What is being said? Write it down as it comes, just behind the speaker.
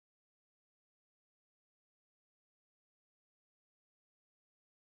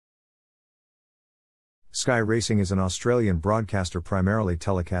Sky Racing is an Australian broadcaster primarily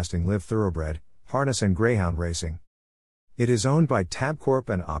telecasting live thoroughbred, harness and greyhound racing. It is owned by Tabcorp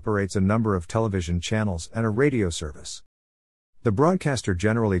and operates a number of television channels and a radio service. The broadcaster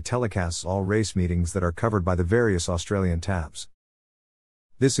generally telecasts all race meetings that are covered by the various Australian tabs.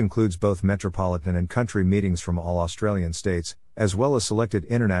 This includes both metropolitan and country meetings from all Australian states, as well as selected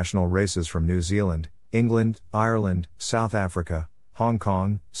international races from New Zealand, England, Ireland, South Africa, Hong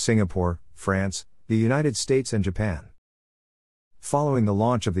Kong, Singapore, France, the United States and Japan. Following the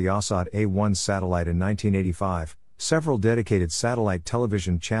launch of the Aussat A1 satellite in 1985, several dedicated satellite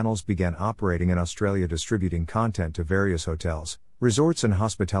television channels began operating in Australia, distributing content to various hotels, resorts and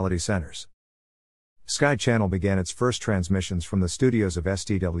hospitality centres. Sky Channel began its first transmissions from the studios of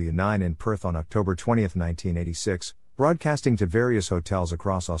STW9 in Perth on October 20, 1986, broadcasting to various hotels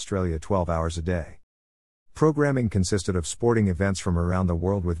across Australia 12 hours a day. Programming consisted of sporting events from around the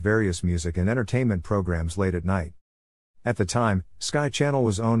world with various music and entertainment programs late at night. At the time, Sky Channel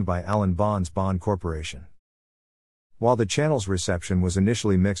was owned by Alan Bond's Bond Corporation. While the channel's reception was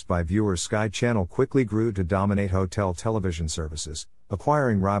initially mixed by viewers, Sky Channel quickly grew to dominate hotel television services,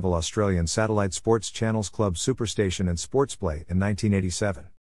 acquiring rival Australian satellite sports channels Club Superstation and Sportsplay in 1987.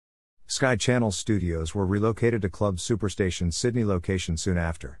 Sky Channel's studios were relocated to Club Superstation's Sydney location soon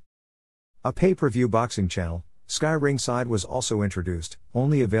after. A pay-per-view boxing channel, Sky Ringside, was also introduced,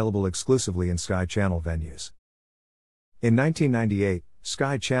 only available exclusively in Sky Channel venues. In 1998,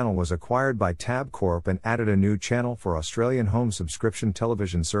 Sky Channel was acquired by Tabcorp and added a new channel for Australian home subscription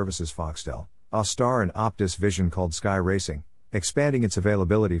television services Foxtel, Austar and Optus Vision called Sky Racing, expanding its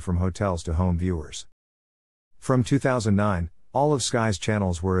availability from hotels to home viewers. From 2009, all of Sky's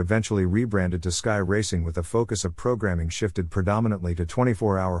channels were eventually rebranded to Sky Racing, with the focus of programming shifted predominantly to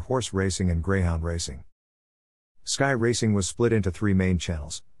 24-hour horse racing and greyhound racing. Sky Racing was split into three main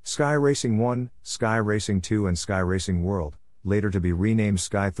channels: Sky Racing 1, Sky Racing 2 and Sky Racing World, later to be renamed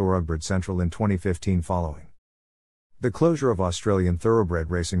Sky Thoroughbred Central in 2015 following the closure of Australian Thoroughbred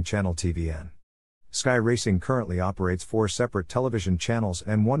Racing Channel TVN. Sky Racing currently operates 4 separate television channels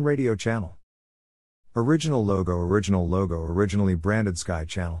and 1 radio channel. Original logo. Originally branded Sky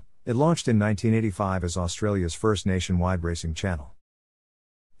Channel, it launched in 1985 as Australia's first nationwide racing channel.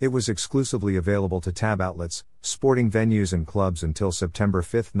 It was exclusively available to tab outlets, sporting venues and clubs until September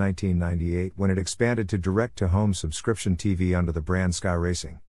 5, 1998, when it expanded to direct-to-home subscription TV under the brand Sky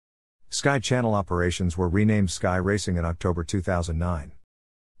Racing. Sky Channel operations were renamed Sky Racing in October 2009.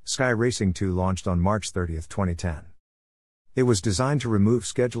 Sky Racing 2 launched on March 30, 2010. It was designed to remove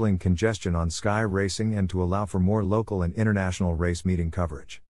scheduling congestion on Sky Racing and to allow for more local and international race meeting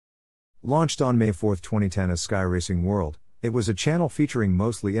coverage. Launched on May 4, 2010 as Sky Racing World, it was a channel featuring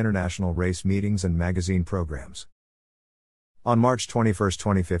mostly international race meetings and magazine programs. On March 21,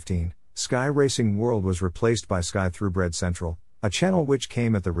 2015, Sky Racing World was replaced by Sky Thoroughbred Central, a channel which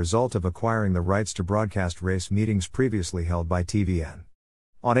came at the result of acquiring the rights to broadcast race meetings previously held by TVN.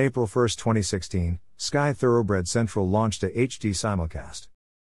 On April 1, 2016, Sky Thoroughbred Central launched a HD simulcast.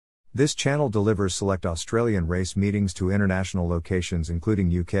 This channel delivers select Australian race meetings to international locations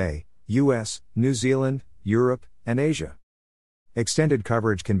including UK, US, New Zealand, Europe, and Asia. Extended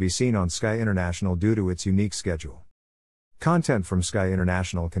coverage can be seen on Sky International due to its unique schedule. Content from Sky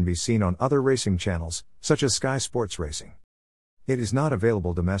International can be seen on other racing channels, such as Sky Sports Racing. It is not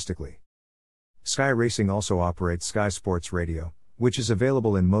available domestically. Sky Racing also operates Sky Sports Radio, which is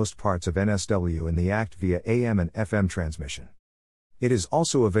available in most parts of NSW in the ACT via AM and FM transmission. It is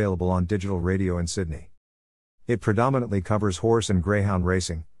also available on digital radio in Sydney. It predominantly covers horse and greyhound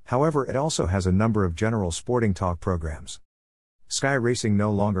racing, however it also has a number of general sporting talk programs. Sky Racing no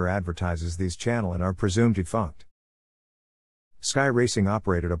longer advertises these channels and are presumed defunct. Sky Racing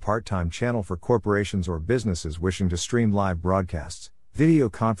operated a part-time channel for corporations or businesses wishing to stream live broadcasts, video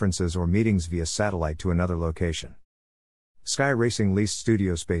conferences or meetings via satellite to another location. Sky Racing leased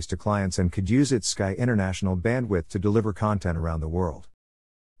studio space to clients and could use its Sky International bandwidth to deliver content around the world.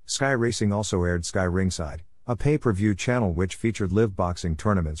 Sky Racing also aired Sky Ringside, a pay-per-view channel which featured live boxing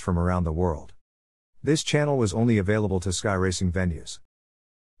tournaments from around the world. This channel was only available to Sky Racing venues.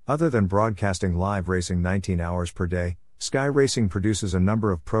 Other than broadcasting live racing 19 hours per day, Sky Racing produces a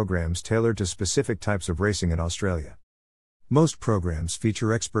number of programs tailored to specific types of racing in Australia. Most programs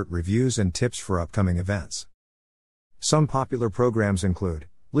feature expert reviews and tips for upcoming events. Some popular programs include: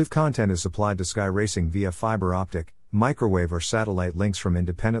 live content is supplied to Sky Racing via fiber optic, microwave or satellite links from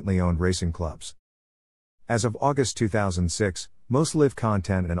independently owned racing clubs. As of August 2006, most live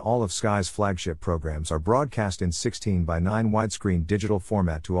content and all of Sky's flagship programs are broadcast in 16:9 widescreen digital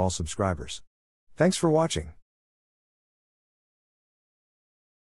format to all subscribers. Thanks for watching.